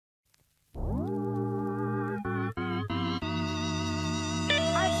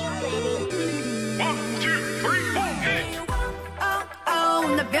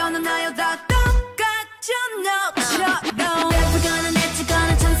너는 나여 다 똑같죠 너처럼 내부거나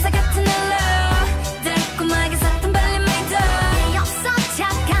내치거나 천사 같은 일로 달콤하게 샀던 발리메이터 없어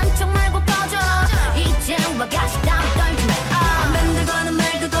착한 척 말고 꺼져 이제 와 가시다 떨기만 만들거나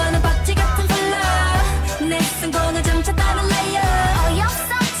말거나 박쥐 같은 플로 내 성공을 점차 다른 레이어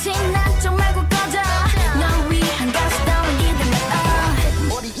어이없어 지난 척 말고 꺼져 널 위한 가시다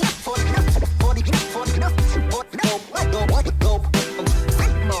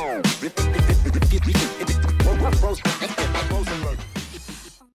기대면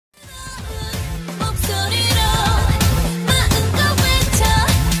목소리로 마음껏 외쳐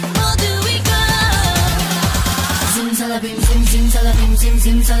모두 이거 Zimzalabim zim zimzalabim zim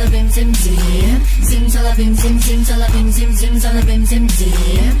zimzalabim zim zim Zimzalabim zim zimzalabim zim zimzalabim zim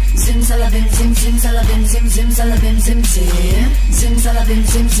zim Zimzalabim zim zimzalabim zim zimzalabim zim zim Zimzalabim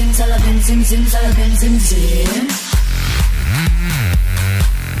zim zimzalabim zim zimzalabim zim zim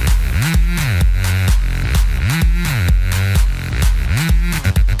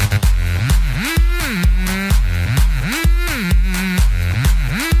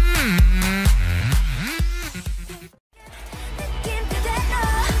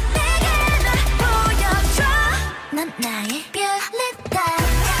넌 나의 별이다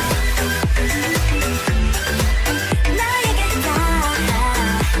나에게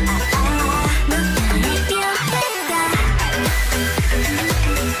넌 나의 별이다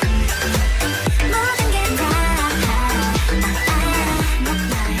모든 게 다 넌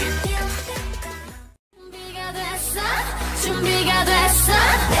나의 별이다 준비가 됐어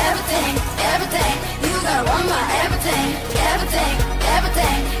Everything, everything You gotta want my everything Everything,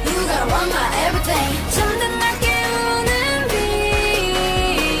 everything You gotta want my everything 잠든 날 깨우는 빛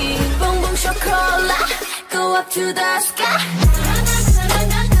Bon Chocolat Go up to the sky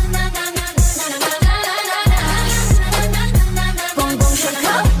Bon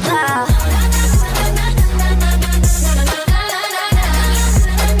Chocolat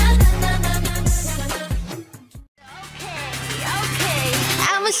Okay,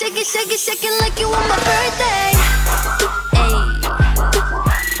 I'ma shake it, shake it, shake it like you on my birthday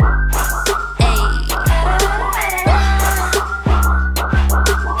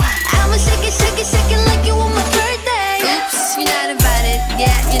I'ma shake it, shake it, shake it like you on my birthday Oops, you're not invited,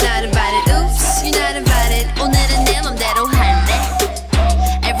 yeah, you're not invited Oops, you're not invited 오늘은 내 맘대로 할래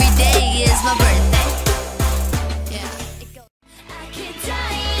Every day is my birthday Yeah, it goes I can't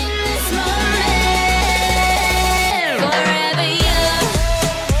die in this moment Forever young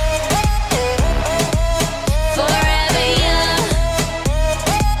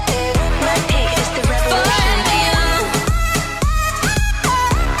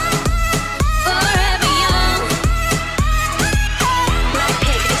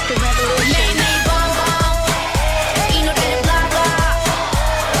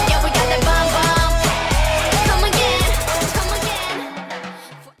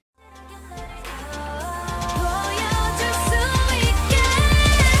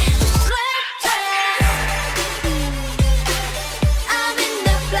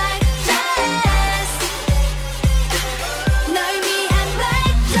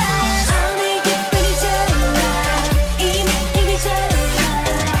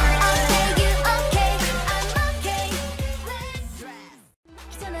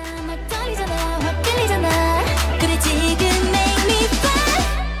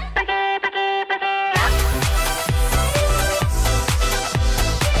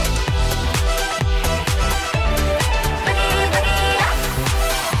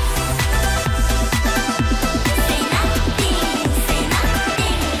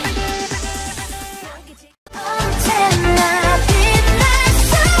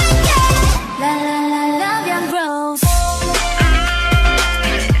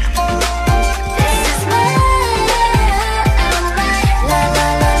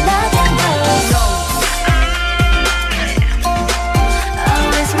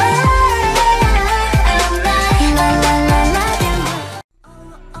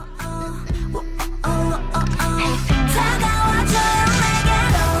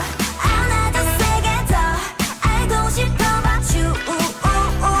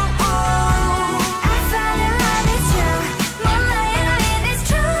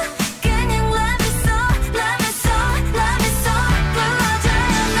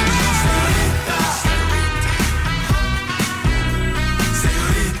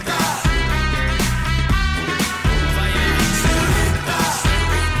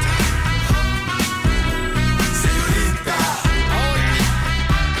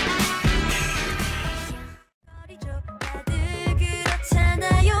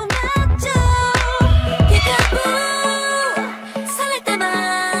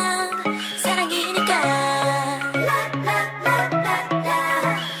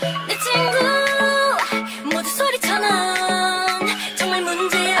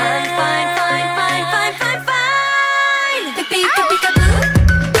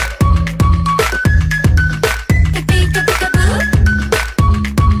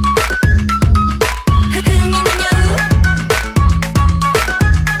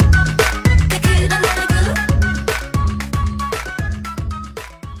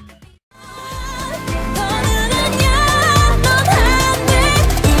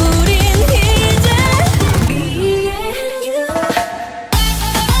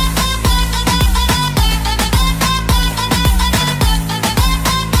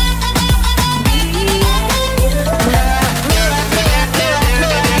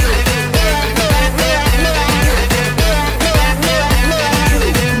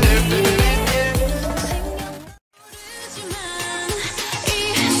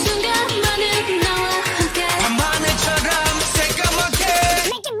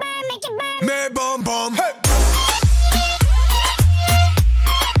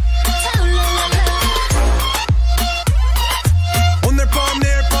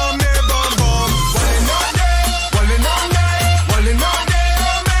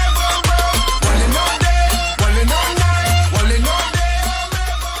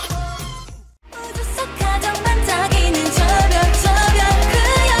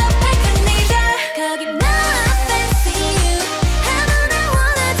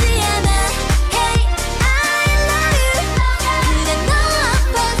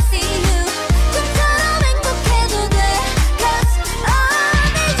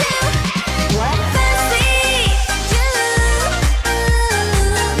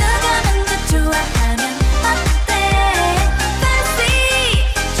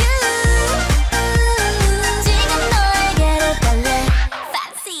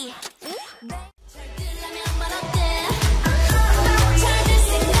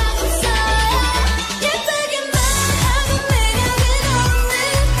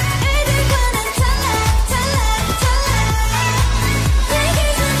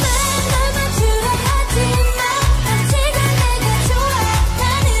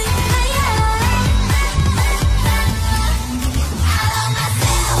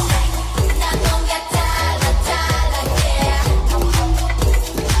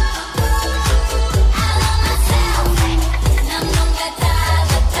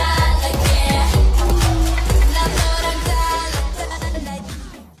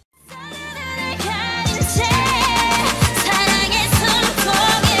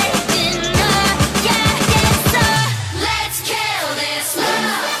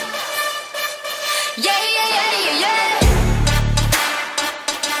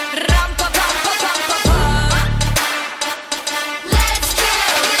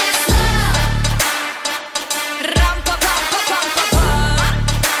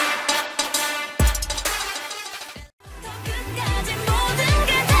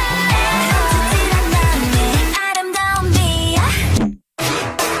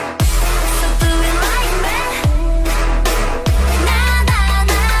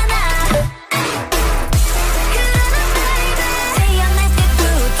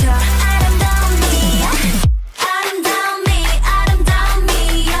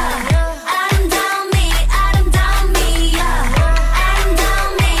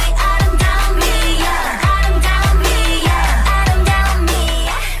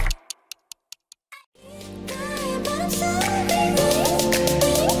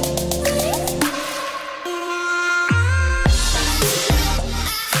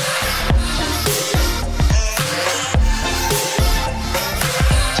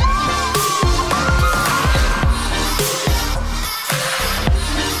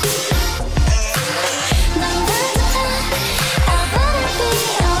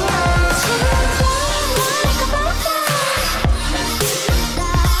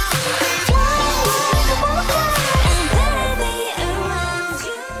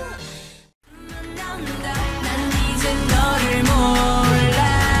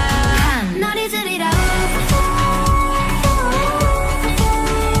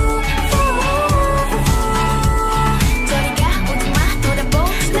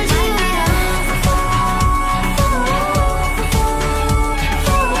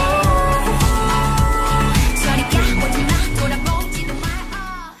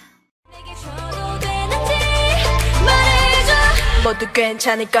모두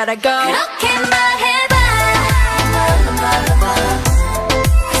괜찮을 거라고 그렇게 말해봐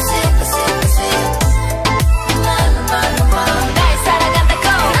날 사랑한다고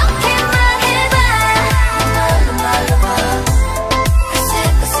그렇게 말해봐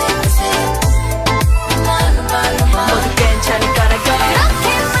모두 괜찮을 거라고 그렇게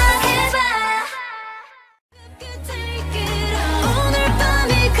말해봐 오늘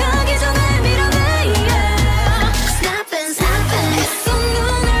밤이 가기 전에 밀어내 Snapping snapping 손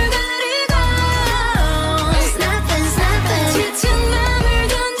눈을 가리고 Snapping snapping 지친 맘을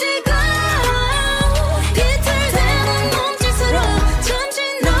던지고 비틀대는 몸짓으로 잠시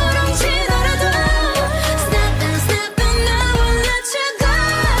너랑 치더라도 Snapping snapping I won't let you go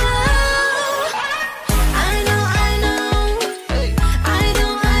I know I know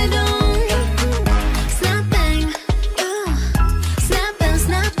I don't Snapping snapping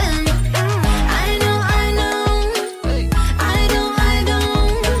snapping I know I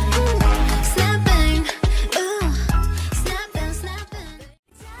don't Snapping snapping snapping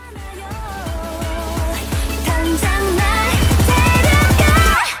당장 날 데려가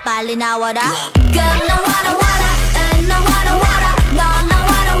빨리 나와라 Girl 나와라 와라 나와라 와라 너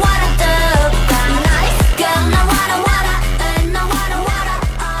나와라 와라 더 nice Girl 나와라 와라 나와라 와라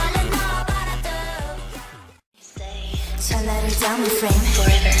얼른 나와봐라 더 찰나를 담은 frame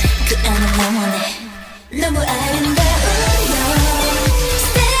forever 그 안에 영원해 너무 아름다워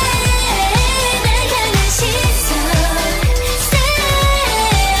Stay 날 향한 시선 Stay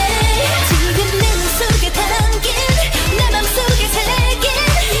지금 내 눈 속에 담긴 내 맘속에 새긴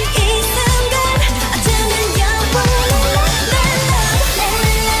이 순간 어쩌면 영원해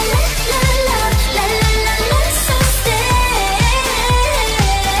So stay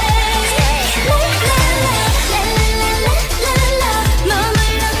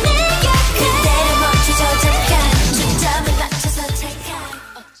머물러 내 곁에 그대로 멈추죠 잠깐 중점을 맞춰서 take out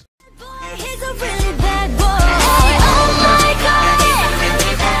Boy, he's a really bad boy Oh my god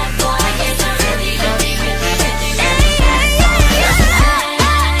Really bad boy He's a really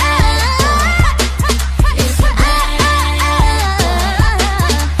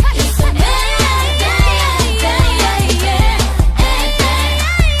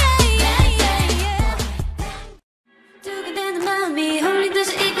두근대는 마음이 홀린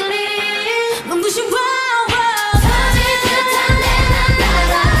듯이 이끌리 눈부신 wow wow 터질 듯한 내맘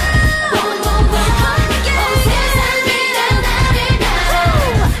날아 함께 세상이란 나를 나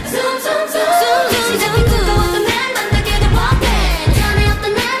Zoom zoom zoom 시작이 뜨거웠던 날 만나게 된 원해 전에였던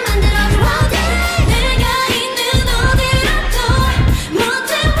날 만들어준 원해 내가 있는 어디라도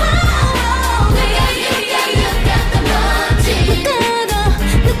못해 wow Look at the 멋지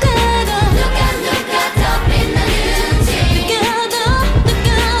누가 더 빛나는지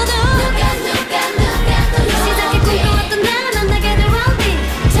시작이 꿈꿔왔던 날 만나게 될 원해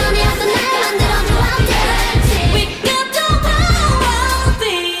전에였던 날 만들어준 원해 We got the 원해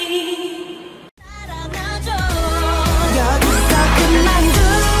사랑하죠 여기서 그만둬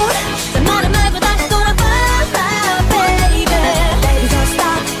말은 말고 다시 돌아봐 baby Baby just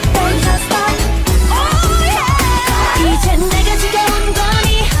stop Baby just stop Oh yeah 이젠 내가 지겨운 거니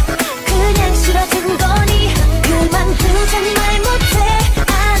그냥 싫어진 거니 그만두잔 말 못해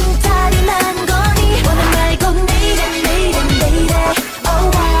안달이 난 거니 오늘 말고 내일은 Oh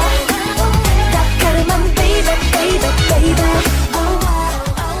wow 낯가름한 baby baby baby Oh wow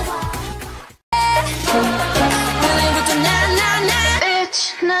오늘부터 나나나 Bitch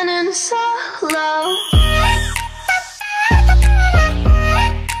나는 solo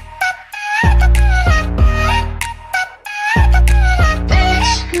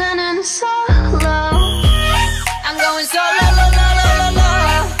Bitch 나는 solo I'm going solo la la la la la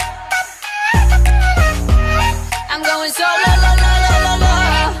I'm going solo la la la la la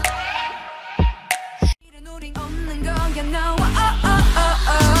이런 우린 없는 거야 no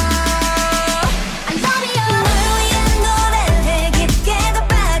I love you 널 위한 노래를 깊게 더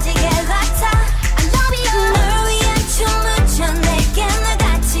빠지게 락타 I love you 널 위한 춤을 춰 내게 널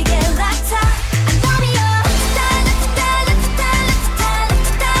갇히게 락타 I love you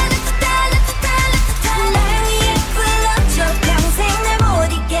날 위해 불러줘 평생 날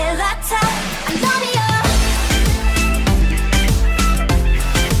못 잊게 락타 I love you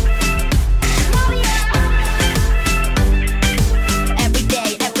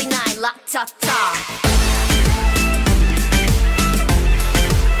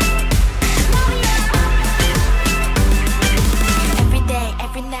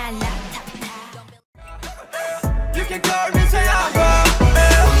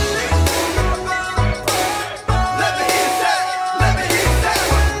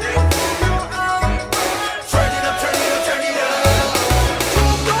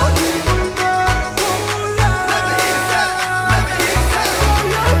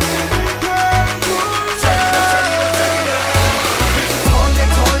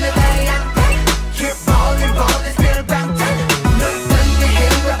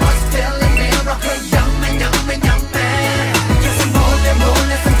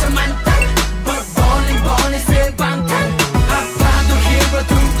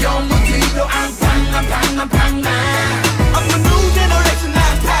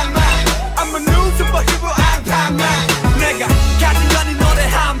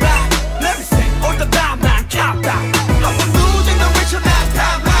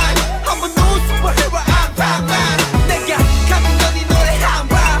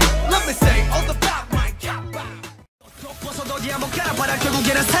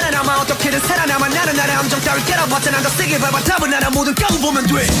어떻게든 살아남아 나는 나의 함정 따위 깨러봤자 난 더 세게 밟아 답은 나라 모든 까고 보면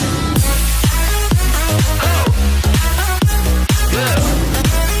돼.